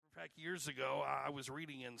Back years ago, I was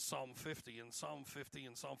reading in Psalm 50 and Psalm 50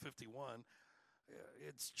 and Psalm 51.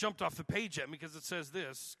 It's jumped off the page at me because it says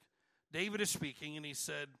this. David is speaking, and he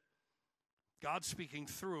said, God's speaking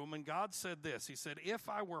through him, and God said this. He said, if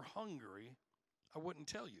I were hungry, I wouldn't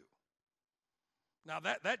tell you. Now,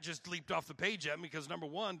 that just leaped off the page at me because, number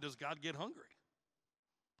one, does God get hungry?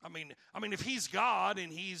 I mean, if he's God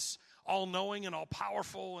and he's all-knowing and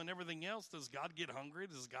all-powerful and everything else, does God get hungry?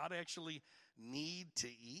 Does God actually need to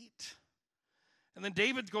eat? And then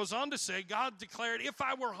David goes on to say, God declared, if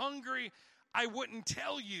I were hungry, I wouldn't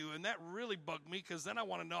tell you. And that really bugged me because then I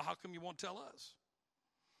want to know, how come you won't tell us?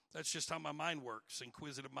 That's just how my mind works.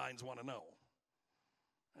 Inquisitive minds want to know.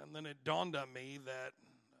 And then it dawned on me that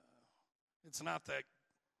it's not that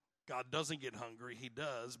God doesn't get hungry. He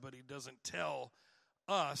does, but he doesn't tell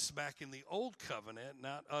us back in the old covenant,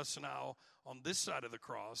 not us now on this side of the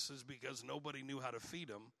cross, is because nobody knew how to feed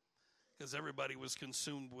him because everybody was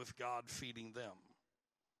consumed with God feeding them.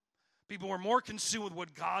 People were more consumed with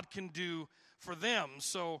what God can do for them.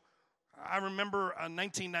 So I remember in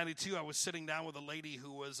 1992, I was sitting down with a lady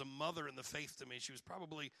who was a mother in the faith to me. She was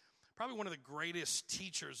probably one of the greatest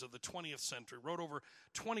teachers of the 20th century, wrote over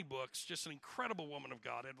 20 books, just an incredible woman of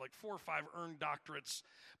God, had like 4 or 5 earned doctorates,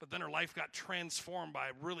 but then her life got transformed by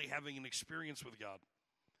really having an experience with God.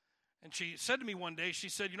 And she said to me one day, she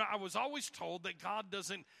said, I was always told that God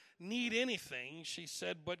doesn't need anything. She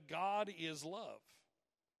said, but God is love.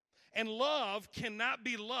 And love cannot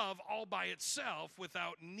be love all by itself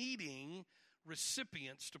without needing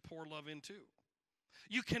recipients to pour love into.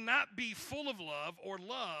 You cannot be full of love or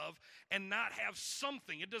love and not have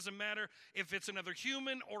something. It doesn't matter if it's another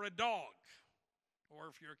human or a dog, or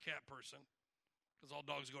if you're a cat person, because all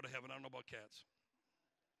dogs go to heaven. I don't know about cats.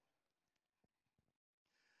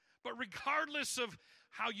 But regardless of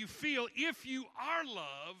how you feel, if you are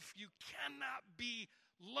love, you cannot be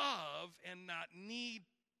love and not need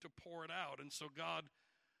to pour it out. And so God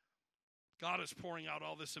is pouring out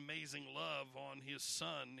all this amazing love on his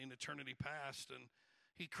Son in eternity past, and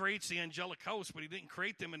he creates the angelic host, but he didn't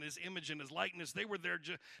create them in his image and his likeness. They were there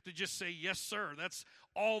to just say, yes, sir. That's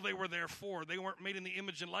all they were there for. They weren't made in the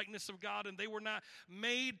image and likeness of God, and they were not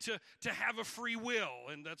made to have a free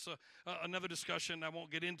will. And that's another discussion I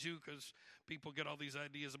won't get into because people get all these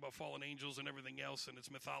ideas about fallen angels and everything else, and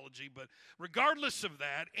it's mythology. But regardless of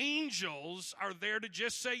that, angels are there to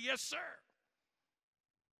just say, yes, sir.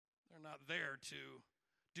 They're not there to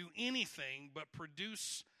do anything but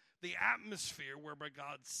produce the atmosphere whereby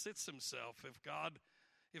God sits himself.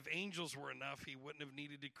 If angels were enough, he wouldn't have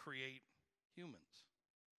needed to create humans.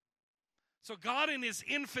 So God in his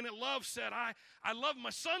infinite love said, I love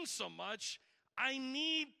my Son so much, I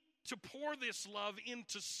need to pour this love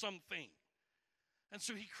into something. And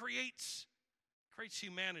so he creates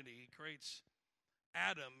humanity. He creates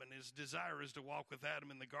Adam, and his desire is to walk with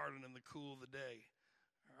Adam in the garden in the cool of the day.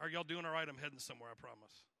 Are y'all doing all right? I'm heading somewhere, I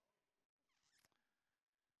promise.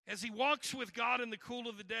 As he walks with God in the cool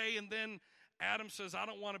of the day, and then Adam says, I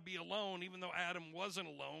don't want to be alone. Even though Adam wasn't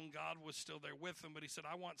alone, God was still there with him. But he said,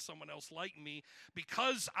 I want someone else like me.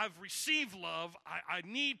 Because I've received love, I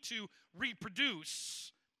need to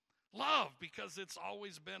reproduce love, because it's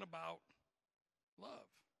always been about love.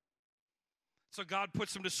 So God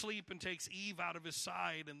puts him to sleep and takes Eve out of his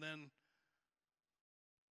side, and then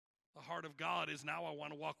the heart of God is, now I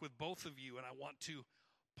want to walk with both of you, and I want to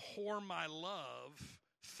pour my love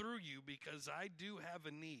through you, because I do have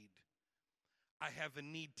a need. I have a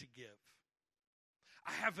need to give.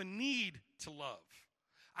 I have a need to love.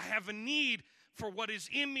 I have a need for what is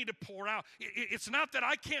in me to pour out. It's not that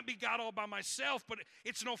I can't be God all by myself, but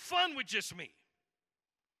it's no fun with just me.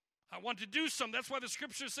 I want to do something. That's why the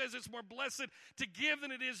scripture says it's more blessed to give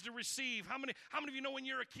than it is to receive. How many of you know when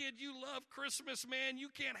you're a kid, you love Christmas, man? You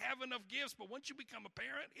can't have enough gifts, but once you become a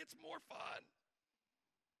parent, it's more fun.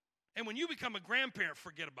 And when you become a grandparent,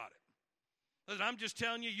 forget about it. Listen, I'm just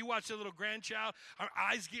telling you, you watch a little grandchild, our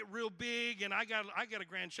eyes get real big, and I got a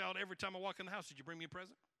grandchild every time I walk in the house. Did you bring me a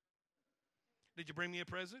present? Did you bring me a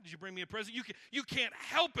present? Did you bring me a present? You can't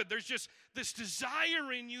help it. There's just this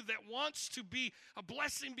desire in you that wants to be a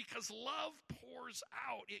blessing, because love pours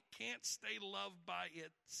out. It can't stay loved by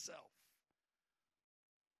itself.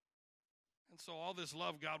 And so all this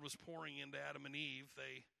love God was pouring into Adam and Eve,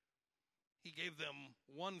 He gave them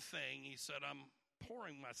one thing. He said, I'm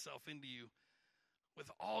pouring myself into you with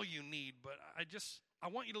all you need, but I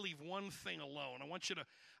want you to leave one thing alone. I want you to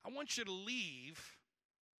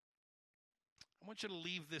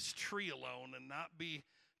leave this tree alone and not be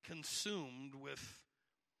consumed with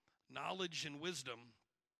knowledge and wisdom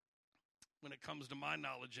when it comes to my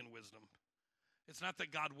knowledge and wisdom. It's not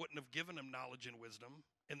that God wouldn't have given him knowledge and wisdom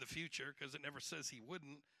in the future, because it never says he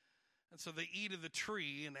wouldn't. And so they eat of the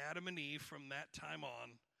tree, and Adam and Eve, from that time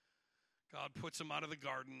on, God puts them out of the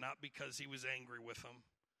garden, not because he was angry with them,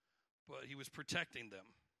 but he was protecting them.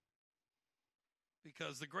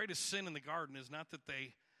 Because the greatest sin in the garden is not that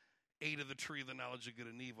they ate of the tree of the knowledge of good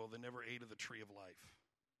and evil. They never ate of the tree of life.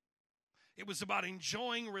 It was about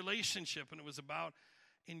enjoying relationship, and it was about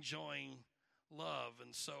enjoying love.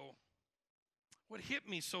 And so what hit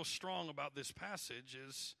me so strong about this passage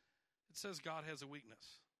is it says God has a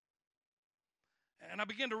weakness. And I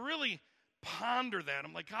began to really ponder that.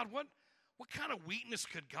 I'm like, God, what kind of weakness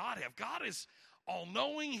could God have? God is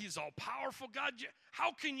all-knowing. He's all-powerful. God,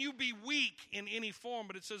 how can you be weak in any form?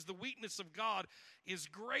 But it says the weakness of God is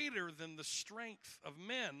greater than the strength of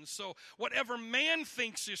men. So whatever man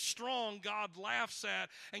thinks is strong, God laughs at.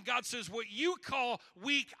 And God says, what you call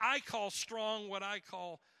weak, I call strong. What I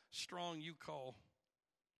call strong, you call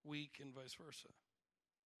weak, and vice versa.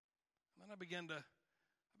 And then I began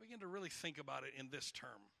to really think about it in this term.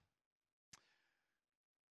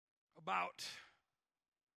 About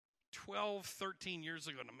 12, 13 years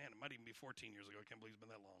ago, no, man, it might even be 14 years ago. I can't believe it's been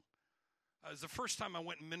that long. It was the first time I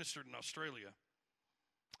went and ministered in Australia.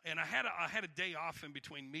 And I had a day off in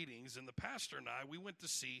between meetings, and the pastor and I, we went to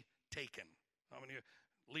see Taken. How many?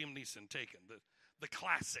 Liam Neeson, Taken, the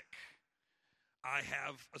classic. I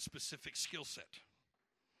have a specific skill set.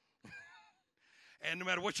 And no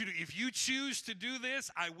matter what you do, if you choose to do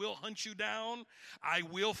this, I will hunt you down. I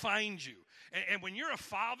will find you. And when you're a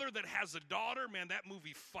father that has a daughter, man, that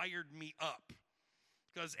movie fired me up.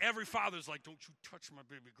 Because every father's like, don't you touch my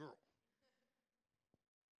baby girl.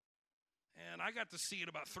 And I got to see it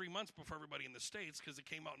about 3 months before everybody in the States, because it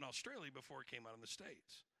came out in Australia before it came out in the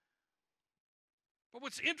States. But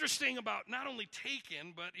what's interesting about not only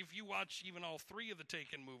Taken, but if you watch even all three of the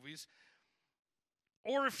Taken movies,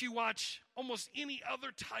 or if you watch almost any other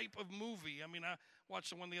type of movie. I mean, I watched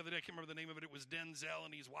the one the other day. I can't remember the name of it. It was Denzel,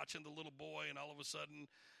 and he's watching the little boy, and all of a sudden,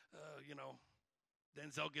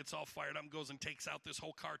 Denzel gets all fired up and goes and takes out this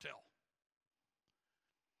whole cartel.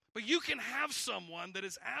 But you can have someone that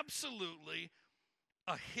is absolutely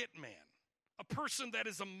a hitman, a person that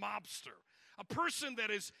is a mobster, a person that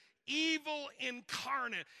is evil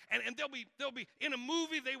incarnate, and they'll be in a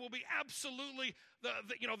movie. They will be absolutely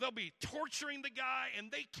they'll be torturing the guy,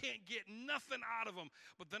 and they can't get nothing out of him.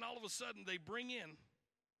 But then all of a sudden they bring in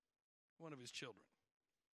one of his children.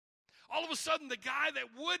 All of a sudden the guy that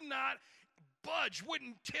would not budge,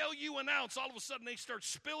 wouldn't tell you an ounce, all of a sudden they start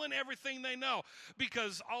spilling everything they know,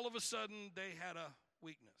 because all of a sudden they had a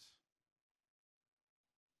weakness.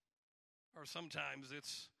 Or sometimes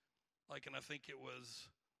it's like, and I think it was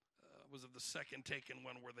it the second Taken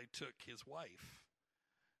one where they took his wife.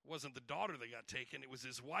 It wasn't the daughter that got taken. It was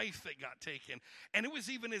his wife that got taken. And it was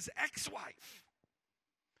even his ex-wife.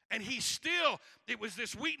 And it was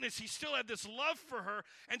this weakness. He still had this love for her.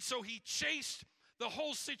 And so he chased the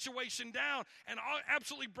whole situation down and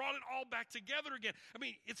absolutely brought it all back together again. I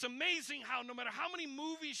mean, it's amazing how no matter how many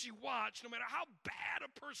movies you watch, no matter how bad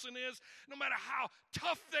a person is, no matter how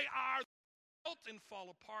tough they are, they melt and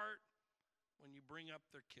fall apart when you bring up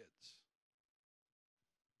their kids.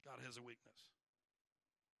 God has a weakness.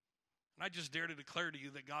 And I just dare to declare to you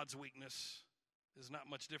that God's weakness is not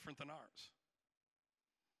much different than ours.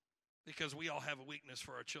 Because we all have a weakness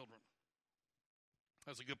for our children.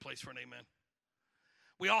 That's a good place for an amen.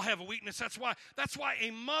 We all have a weakness. That's why a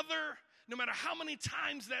mother, no matter how many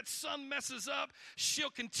times that son messes up, she'll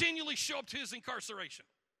continually show up to his incarceration.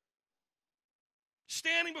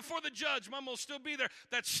 Standing before the judge, Mom will still be there.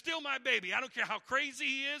 That's still my baby. I don't care how crazy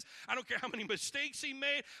he is. I don't care how many mistakes he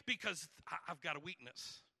made, because I've got a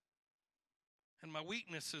weakness. And my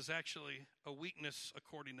weakness is actually a weakness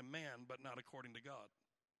according to man, but not according to God.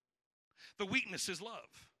 The weakness is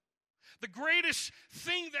love. The greatest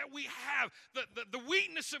thing that we have, the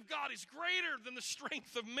weakness of God is greater than the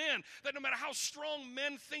strength of men. That no matter how strong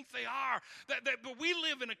men think they are, but we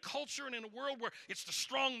live in a culture and in a world where it's the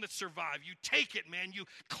strong that survive. You take it, man. You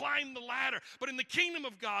climb the ladder. But in the kingdom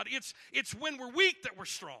of God, it's when we're weak that we're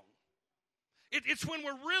strong. It's when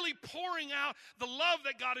we're really pouring out the love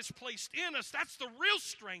that God has placed in us. That's the real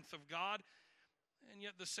strength of God. And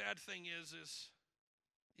yet the sad thing is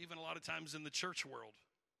even a lot of times in the church world,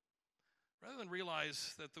 rather than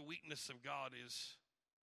realize that the weakness of God is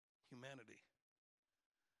humanity,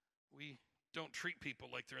 we don't treat people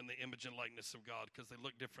like they're in the image and likeness of God because they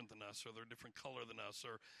look different than us, or they're a different color than us,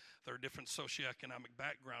 or they're a different socioeconomic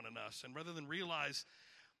background than us. And rather than realize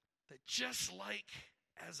that just like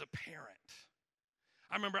as a parent,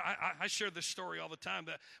 I remember I share this story all the time,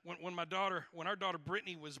 that when our daughter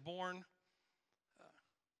Brittany was born,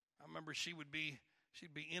 remember she'd be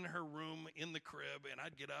in her room in the crib, and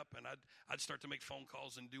I'd get up and I'd start to make phone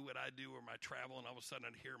calls and do what I do or my travel, and all of a sudden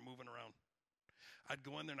I'd hear her moving around. I'd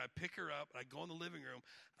go in there and I'd pick her up, and I'd go in the living room,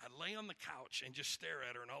 I'd lay on the couch and just stare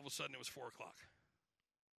at her, and all of a sudden it was 4 o'clock.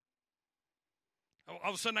 All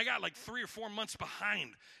of a sudden I got like 3 or 4 months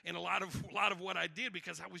behind in a lot of what I did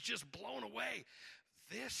because I was just blown away.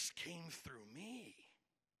 This came through me.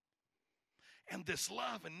 And this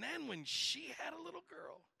love. And then when she had a little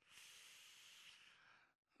girl,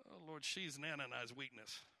 oh Lord, she's Nana and I's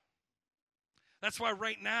weakness. That's why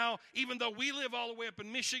right now, even though we live all the way up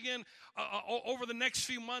in Michigan, over the next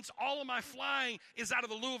few months, all of my flying is out of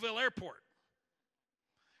the Louisville airport.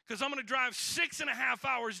 Because I'm going to drive 6.5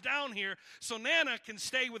 hours down here so Nana can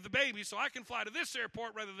stay with the baby so I can fly to this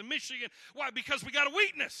airport rather than Michigan. Why? Because we got a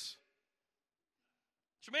weakness.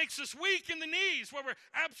 Which makes us weak in the knees, where we're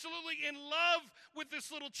absolutely in love with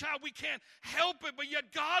this little child. We can't help it, but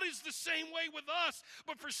yet God is the same way with us.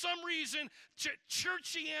 But for some reason,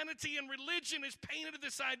 churchianity and religion has painted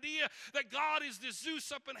this idea that God is this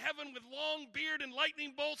Zeus up in heaven with long beard and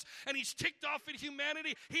lightning bolts, and he's ticked off at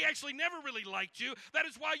humanity. He actually never really liked you. That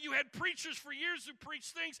is why you had preachers for years who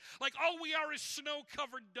preached things like, all we are is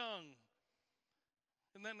snow-covered dung.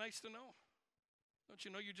 Isn't that nice to know? Don't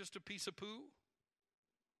you know you're just a piece of poo?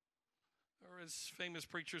 Or as famous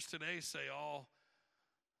preachers today say,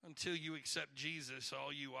 until you accept Jesus,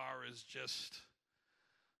 all you are is just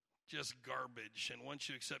garbage. And once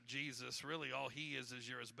you accept Jesus, really all he is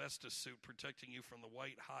your asbestos suit protecting you from the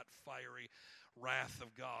white, hot, fiery wrath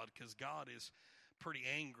of God, because God is pretty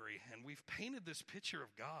angry. And we've painted this picture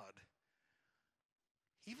of God.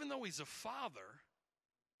 Even though he's a father,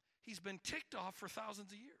 he's been ticked off for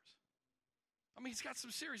thousands of years. I mean, he's got some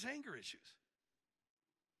serious anger issues.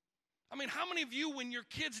 I mean, how many of you, when your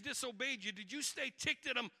kids disobeyed you, did you stay ticked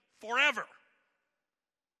at them forever?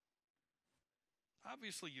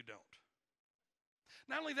 Obviously you don't.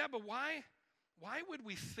 Not only that, but why would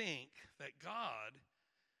we think that God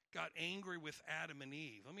got angry with Adam and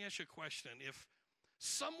Eve? Let me ask you a question. If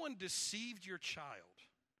someone deceived your child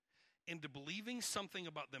into believing something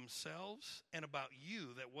about themselves and about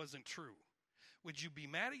you that wasn't true, would you be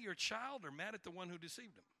mad at your child or mad at the one who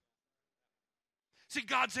deceived him? See,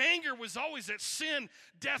 God's anger was always at sin,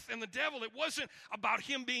 death, and the devil. It wasn't about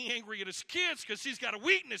him being angry at his kids because he's got a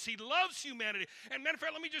weakness. He loves humanity. And matter of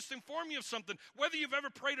fact, let me just inform you of something. Whether you've ever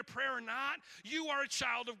prayed a prayer or not, you are a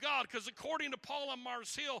child of God, because according to Paul on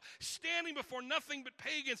Mars Hill, standing before nothing but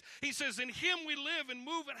pagans, he says, in him we live and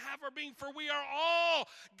move and have our being, for we are all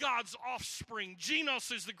God's offspring.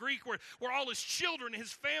 Genos is the Greek word. We're all his children,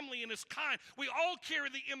 his family, and his kind. We all carry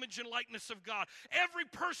the image and likeness of God. Every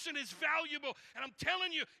person is valuable, and I'm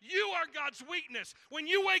telling you, you are God's weakness. When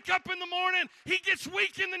you wake up in the morning, he gets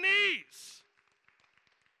weak in the knees.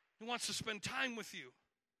 He wants to spend time with you.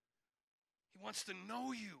 He wants to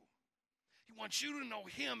know you. He wants you to know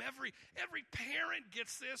him. Every parent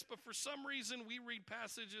gets this, but for some reason we read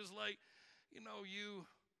passages like,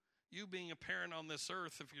 you being a parent on this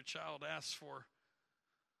earth, if your child asks for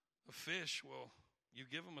a fish, will you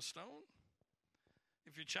give him a stone?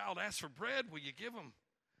 If your child asks for bread, will you give him?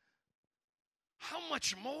 How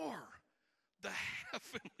much more the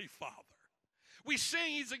Heavenly Father? We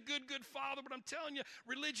sing he's a good, good father, but I'm telling you,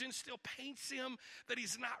 religion still paints him that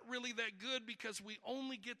he's not really that good, because we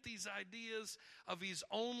only get these ideas of he's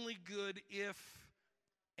only good if,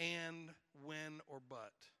 and, when, or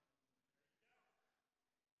but.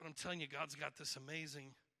 But I'm telling you, God's got this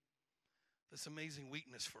amazing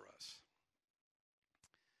weakness for us.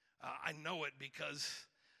 I know it because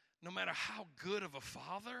no matter how good of a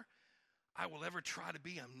father I will ever try to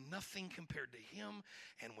be, I'm nothing compared to him.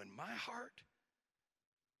 And when my heart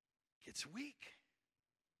gets weak,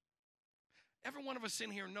 every one of us in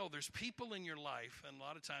here know there's people in your life, and a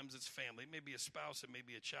lot of times it's family. It may be a spouse, it may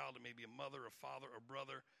be a child, it may be a mother, a father, a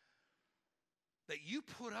brother, that you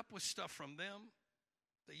put up with stuff from them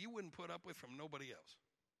that you wouldn't put up with from nobody else.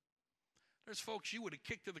 There's folks you would have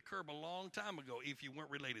kicked to the curb a long time ago if you weren't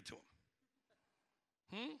related to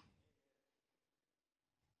them.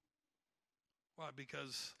 Why?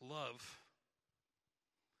 Because love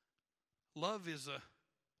is a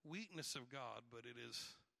weakness of God, but it is,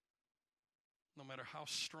 no matter how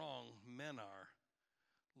strong men are,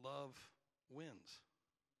 love wins.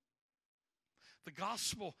 The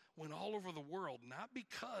gospel went all over the world, not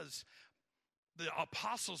because the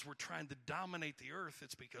apostles were trying to dominate the earth.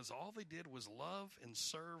 It's because all they did was love and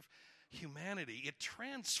serve humanity. It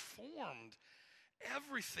transformed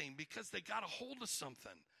everything because they got a hold of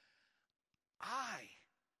something. I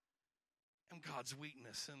am God's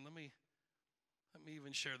weakness. And let me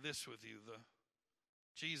even share this with you.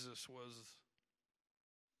 Jesus was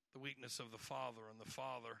the weakness of the Father, and the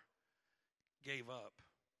Father gave up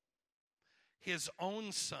his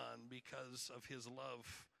own Son because of his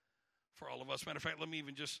love for all of us. Matter of fact, let me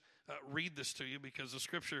even just read this to you, because the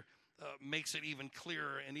Scripture makes it even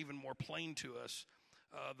clearer and even more plain to us.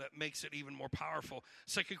 That makes it even more powerful.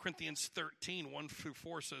 2 Corinthians 13,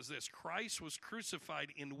 1-4 says this: Christ was crucified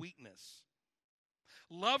in weakness.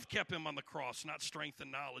 Love kept him on the cross, not strength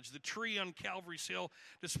and knowledge. The tree on Calvary's hill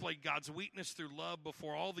displayed God's weakness through love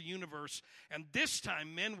before all the universe. And this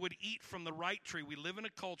time, men would eat from the right tree. We live in a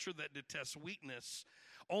culture that detests weakness.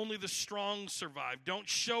 Only the strong survive. Don't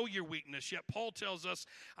show your weakness. Yet Paul tells us,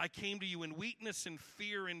 I came to you in weakness and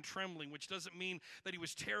fear and trembling, which doesn't mean that he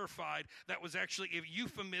was terrified. That was actually a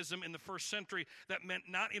euphemism in the first century that meant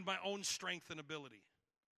not in my own strength and ability.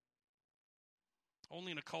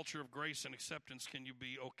 Only in a culture of grace and acceptance can you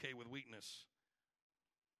be okay with weakness,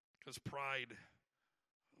 because pride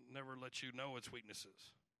never lets you know its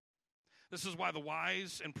weaknesses. This is why the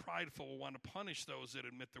wise and prideful will want to punish those that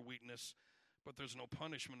admit their weakness, but there's no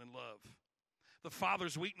punishment in love. The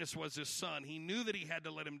Father's weakness was his Son. He knew that he had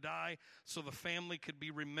to let him die so the family could be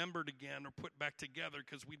remembered again or put back together,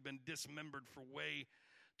 because we'd been dismembered for way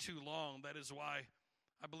too long. That is why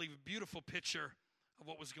I believe a beautiful picture of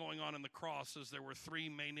what was going on in the cross is there were three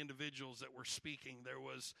main individuals that were speaking. There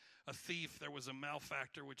was a thief, there was a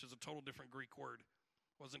malefactor, which is a total different Greek word.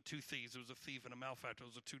 It wasn't two thieves, it was a thief and a malefactor.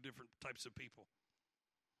 Those are two different types of people.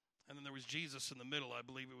 And then there was Jesus in the middle. I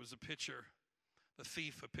believe it was a picture, the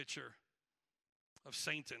thief, a picture of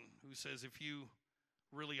Satan, who says, if you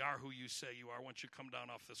really are who you say you are, why don't you come down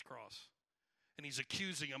off this cross? And he's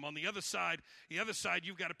accusing him. On the other side,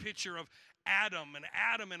 you've got a picture of Adam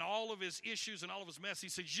and all of his issues and all of his mess. He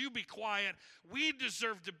says, you be quiet. We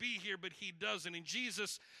deserve to be here, but he doesn't. And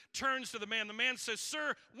Jesus turns to the man. The man says,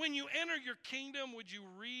 sir, when you enter your kingdom, would you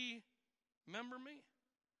remember me?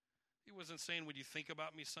 He wasn't saying, would you think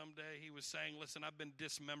about me someday? He was saying, listen, I've been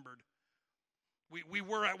dismembered. We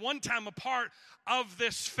were at one time a part of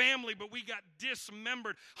this family, but we got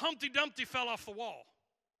dismembered. Humpty Dumpty fell off the wall.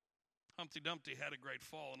 Humpty Dumpty had a great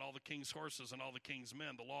fall, and all the king's horses and all the king's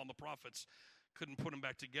men, the law and the prophets, couldn't put him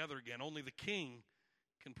back together again. Only the king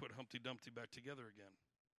can put Humpty Dumpty back together again.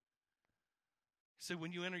 He said,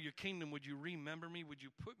 when you enter your kingdom, would you remember me? Would you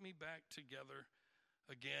put me back together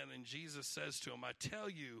again? And Jesus says to him, I tell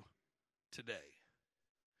you today,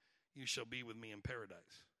 you shall be with me in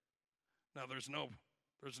paradise. Now, there's no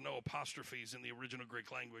apostrophes in the original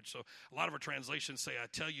Greek language, so a lot of our translations say, I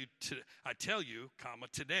tell you, comma,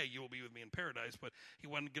 today you will be with me in paradise, but he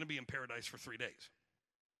wasn't going to be in paradise for 3 days.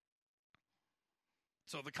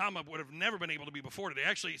 So the comma would have never been able to be before today.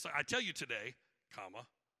 Actually, it's like, I tell you today, comma,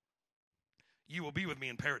 you will be with me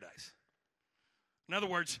in paradise. In other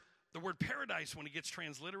words, the word paradise, when it gets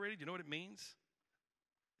transliterated, you know what it means?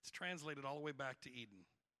 It's translated all the way back to Eden.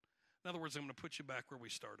 In other words, I'm going to put you back where we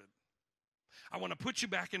started. I want to put you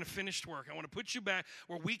back in a finished work. I want to put you back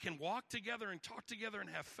where we can walk together and talk together and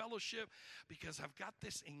have fellowship, because I've got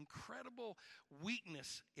this incredible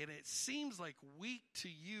weakness, and it seems like weak to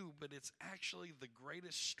you, but it's actually the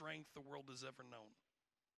greatest strength the world has ever known.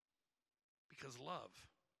 Because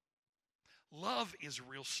love is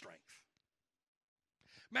real strength.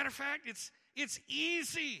 Matter of fact, it's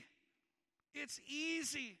easy. It's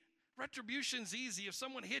easy. Retribution's easy. If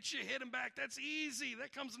someone hits you, hit them back. That's easy.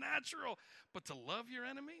 That comes natural. But to love your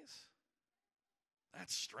enemies,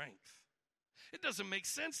 that's strength. It doesn't make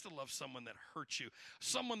sense to love someone that hurts you,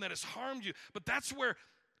 someone that has harmed you. But that's where,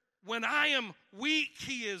 when I am weak,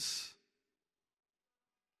 he is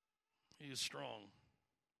strong.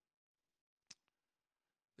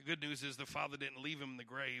 The good news is the Father didn't leave him in the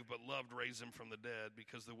grave, but loved raised him from the dead,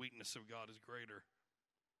 because the weakness of God is greater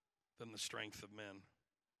than the strength of men.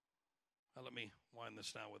 Now let me wind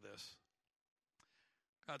this down with this.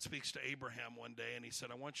 God speaks to Abraham one day, and he said,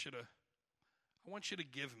 I want you to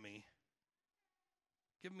give me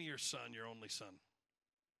your son, your only son.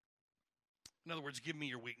 In other words, give me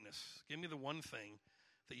your weakness. Give me the one thing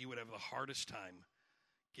that you would have the hardest time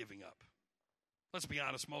giving up. Let's be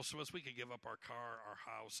honest, most of us, we could give up our car, our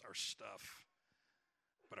house, our stuff.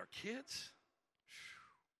 But our kids?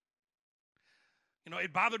 You know,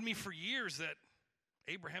 it bothered me for years that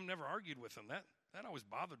Abraham never argued with him. That always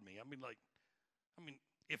bothered me. I mean,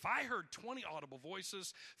 if I heard 20 audible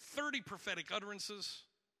voices, 30 prophetic utterances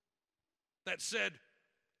that said,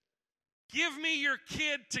 give me your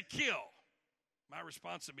kid to kill, my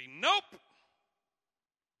response would be, nope.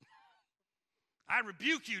 I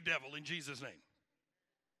rebuke you, devil, in Jesus' name.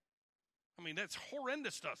 I mean, that's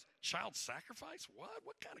horrendous stuff. Child sacrifice? What?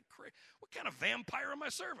 What kind of vampire am I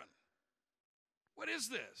serving? What is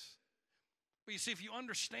this? But you see, if you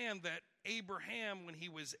understand that Abraham, when he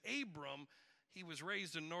was Abram, he was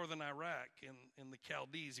raised in northern Iraq in the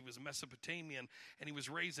Chaldees. He was Mesopotamian, and he was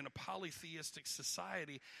raised in a polytheistic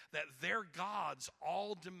society that their gods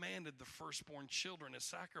all demanded the firstborn children as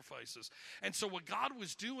sacrifices. And so what God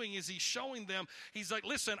was doing is he's showing them, he's like,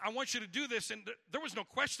 listen, I want you to do this. And there was no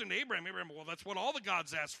question to Abraham. Well, that's what all the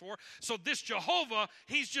gods asked for. So this Jehovah,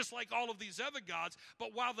 he's just like all of these other gods.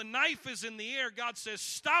 But while the knife is in the air, God says,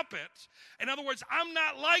 stop it. In other words, I'm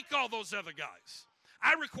not like all those other guys.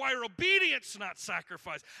 I require obedience, not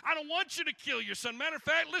sacrifice. I don't want you to kill your son. Matter of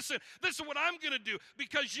fact, listen, this is what I'm going to do.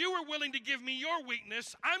 Because you were willing to give me your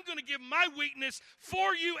weakness, I'm going to give my weakness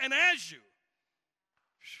for you and as you.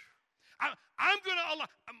 I'm going to allow.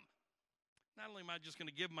 Not only am I just going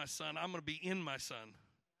to give my son, I'm going to be in my son.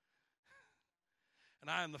 And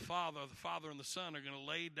I am the Father and the Son are going to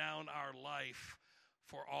lay down our life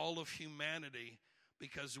for all of humanity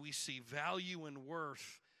because we see value and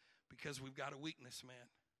worth. Because we've got a weakness, man.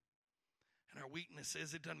 And our weakness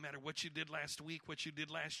is it doesn't matter what you did last week, what you did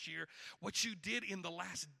last year, what you did in the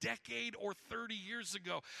last decade or 30 years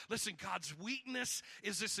ago. Listen, God's weakness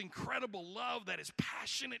is this incredible love that is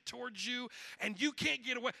passionate towards you, and you can't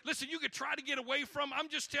get away. Listen, you could try to get away from. I'm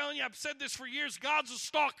just telling you, I've said this for years, God's a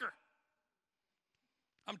stalker.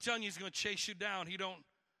 I'm telling you, he's going to chase you down. He don't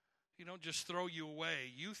just throw you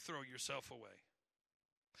away. You throw yourself away.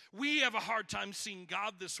 We have a hard time seeing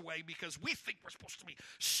God this way because we think we're supposed to be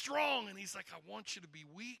strong. And he's like, I want you to be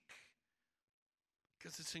weak.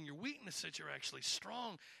 Because it's in your weakness that you're actually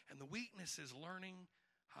strong. And the weakness is learning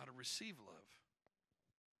how to receive love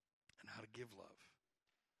and how to give love.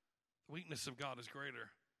 The weakness of God is greater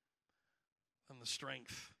than the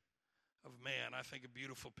strength of man. I think a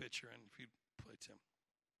beautiful picture. And if you play, Tim.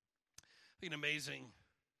 I think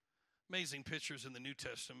amazing pictures in the New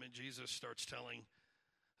Testament. Jesus starts telling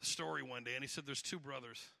story one day, and he said there's two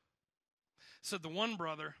brothers. He said the one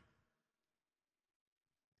brother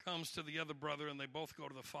comes to the other brother, and they both go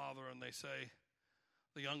to the father, and they say,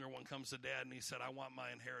 the younger one comes to dad, and he said, I want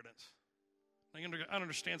my inheritance. I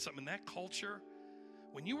understand something. In that culture,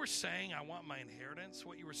 when you were saying, I want my inheritance,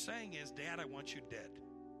 what you were saying is, Dad, I want you dead.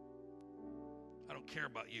 I don't care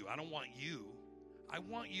about you. I don't want you. I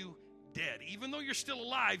want you dead. Even though you're still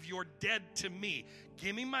alive, you're dead to me.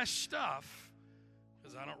 Give me my stuff,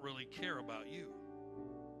 because I don't really care about you.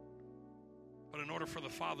 But in order for the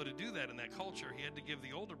father to do that in that culture, he had to give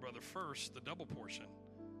the older brother first the double portion,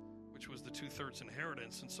 which was the 2/3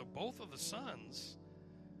 inheritance. And so both of the sons,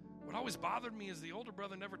 what always bothered me is the older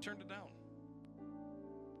brother never turned it down.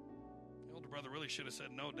 The older brother really should have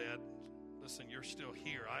said, no, Dad, listen, you're still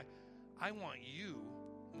here. I want you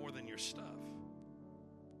more than your stuff.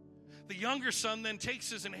 The younger son then takes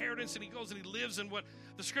his inheritance and he goes and he lives in what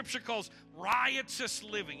the scripture calls riotous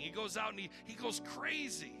living. He goes out and he goes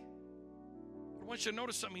crazy. But I want you to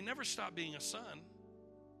notice something. He never stopped being a son.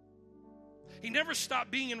 He never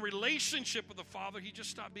stopped being in relationship with the Father. He just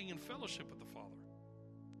stopped being in fellowship with the Father.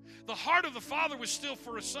 The heart of the Father was still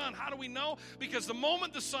for his son. How do we know? Because the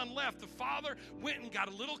moment the son left, the Father went and got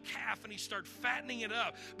a little calf and he started fattening it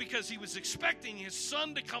up because he was expecting his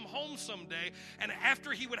son to come home someday, and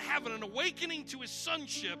after he would have an awakening to his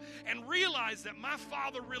sonship and realize that my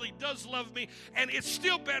Father really does love me, and it's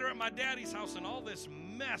still better at my daddy's house than all this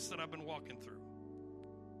mess that I've been walking through.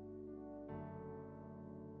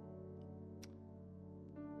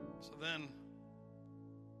 So then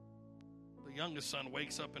the youngest son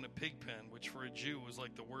wakes up in a pig pen, which for a Jew was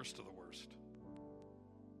like the worst of the worst.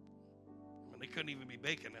 I mean, they couldn't even be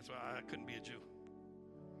bacon. That's why I couldn't be a Jew.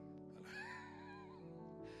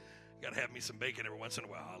 Got to have me some bacon every once in a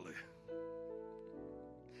while.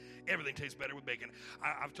 Everything tastes better with bacon.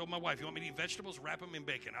 I've told my wife, you want me to eat vegetables? Wrap them in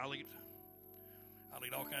bacon. I'll eat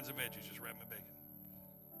all kinds of veggies. Just wrap them in bacon.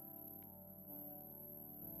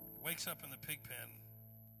 He wakes up in the pig pen,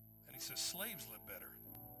 and he says, slaves live better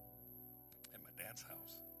at my dad's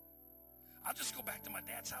house. I'll just go back to my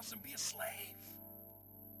dad's house and be a slave.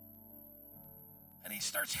 And he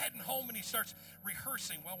starts heading home and he starts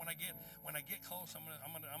rehearsing. Well, when I get close, I'm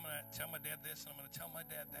gonna tell my dad this and I'm gonna tell my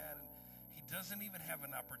dad that. And he doesn't even have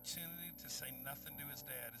an opportunity to say nothing to his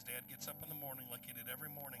dad. His dad gets up in the morning like he did every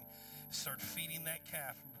morning, start feeding that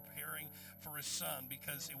calf and preparing for his son,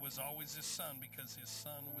 because it was always his son, because his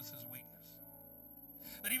son was his weakness.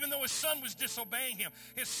 That even though his son was disobeying him,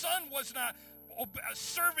 his son was not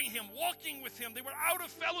serving him, walking with him. They were out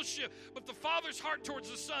of fellowship, but the father's heart towards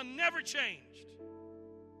the son never changed.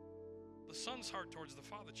 The son's heart towards the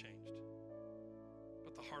father changed,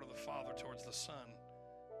 but the heart of the father towards the son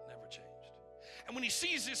never changed. And when he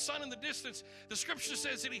sees his son in the distance, the scripture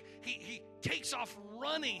says that he takes off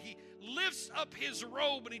running. He lifts up his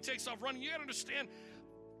robe and he takes off running. You got to understand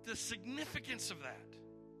the significance of that.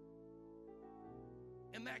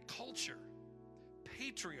 In that culture,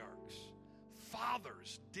 patriarchs,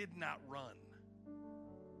 fathers did not run.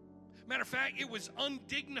 Matter of fact, it was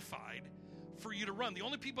undignified for you to run. The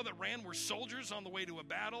only people that ran were soldiers on the way to a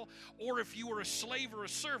battle, or if you were a slave or a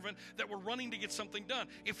servant that were running to get something done.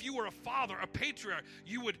 If you were a father, a patriarch,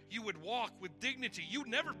 you would walk with dignity. You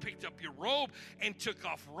never picked up your robe and took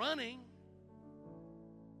off running.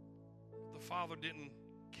 The father didn't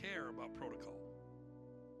care about protocol.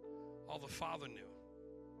 All the father knew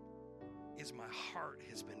is my heart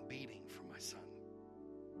has been beating for my son.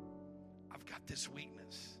 I've got this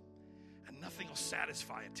weakness, and nothing will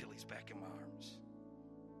satisfy it till he's back in my arms.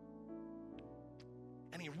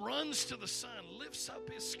 And he runs to the son, lifts up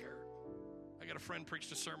his skirt. I got a friend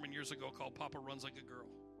preached a sermon years ago called Papa Runs Like a Girl.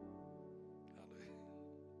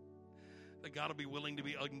 That God will be willing to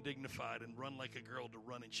be undignified and run like a girl to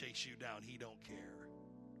run and chase you down. He don't care.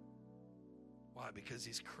 Why? Because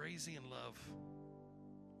he's crazy in love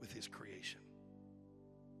with his creation.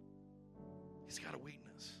 He's got a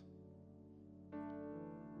weakness.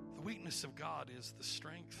 The weakness of God is the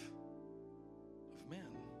strength of men.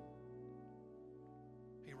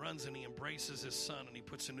 He runs and he embraces his son, and he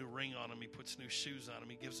puts a new ring on him. He puts new shoes on him.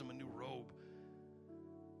 He gives him a new robe.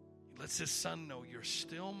 He lets his son know, you're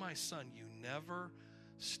still my son. You never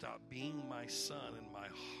stop being my son, and my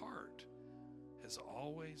heart has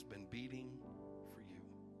always been beating for you.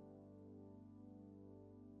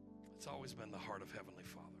 It's always been the heart of Heavenly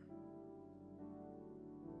Father.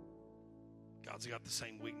 God's got the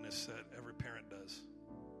same weakness that every parent does,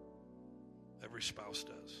 every spouse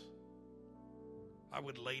does. I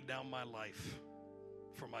would lay down my life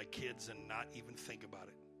for my kids and not even think about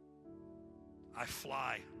it. I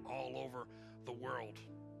fly all over the world,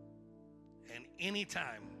 and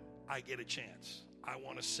anytime I get a chance, I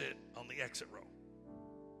want to sit on the exit row,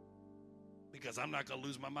 because I'm not going to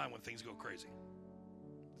lose my mind when things go crazy.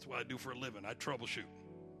 That's what I do for a living. I troubleshoot.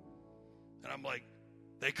 And I'm like,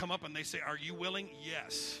 they come up and they say, are you willing?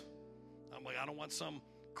 Yes. I'm like, I don't want some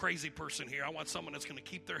crazy person here. I want someone that's going to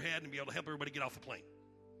keep their head and be able to help everybody get off the plane.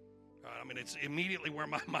 I mean, it's immediately where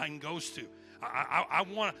my mind goes to. I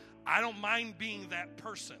don't mind being that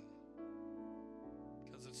person,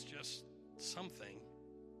 because it's just something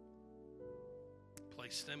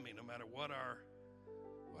placed in me. No matter what our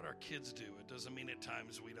kids do, it doesn't mean at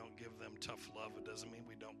times we don't give them tough love. It doesn't mean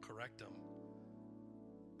we don't correct them.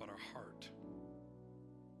 But our heart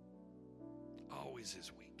always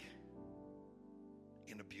is weak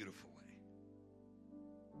in a beautiful way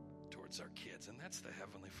towards our kids. And that's the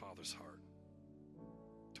Heavenly Father's heart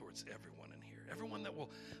towards everyone in here. Everyone that will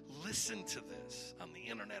listen to this on the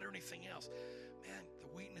internet or anything else. Man, the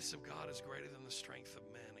weakness of God is greater than the strength of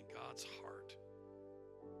men, and God's heart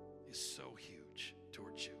is so huge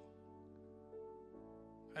towards you.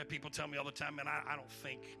 I have people tell me all the time, man, I don't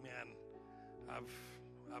think, man,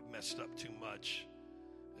 I've messed up too much.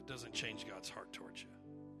 It doesn't change God's heart towards you.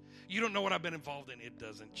 You don't know what I've been involved in. It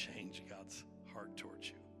doesn't change God's heart towards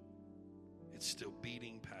you. It's still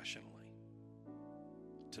beating passionately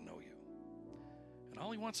to know you. And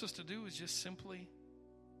all he wants us to do is just simply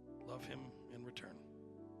love him in return.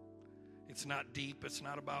 It's not deep. It's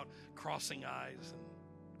not about crossing I's and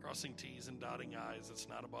crossing T's and dotting I's. It's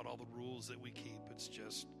not about all the rules that we keep. It's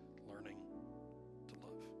just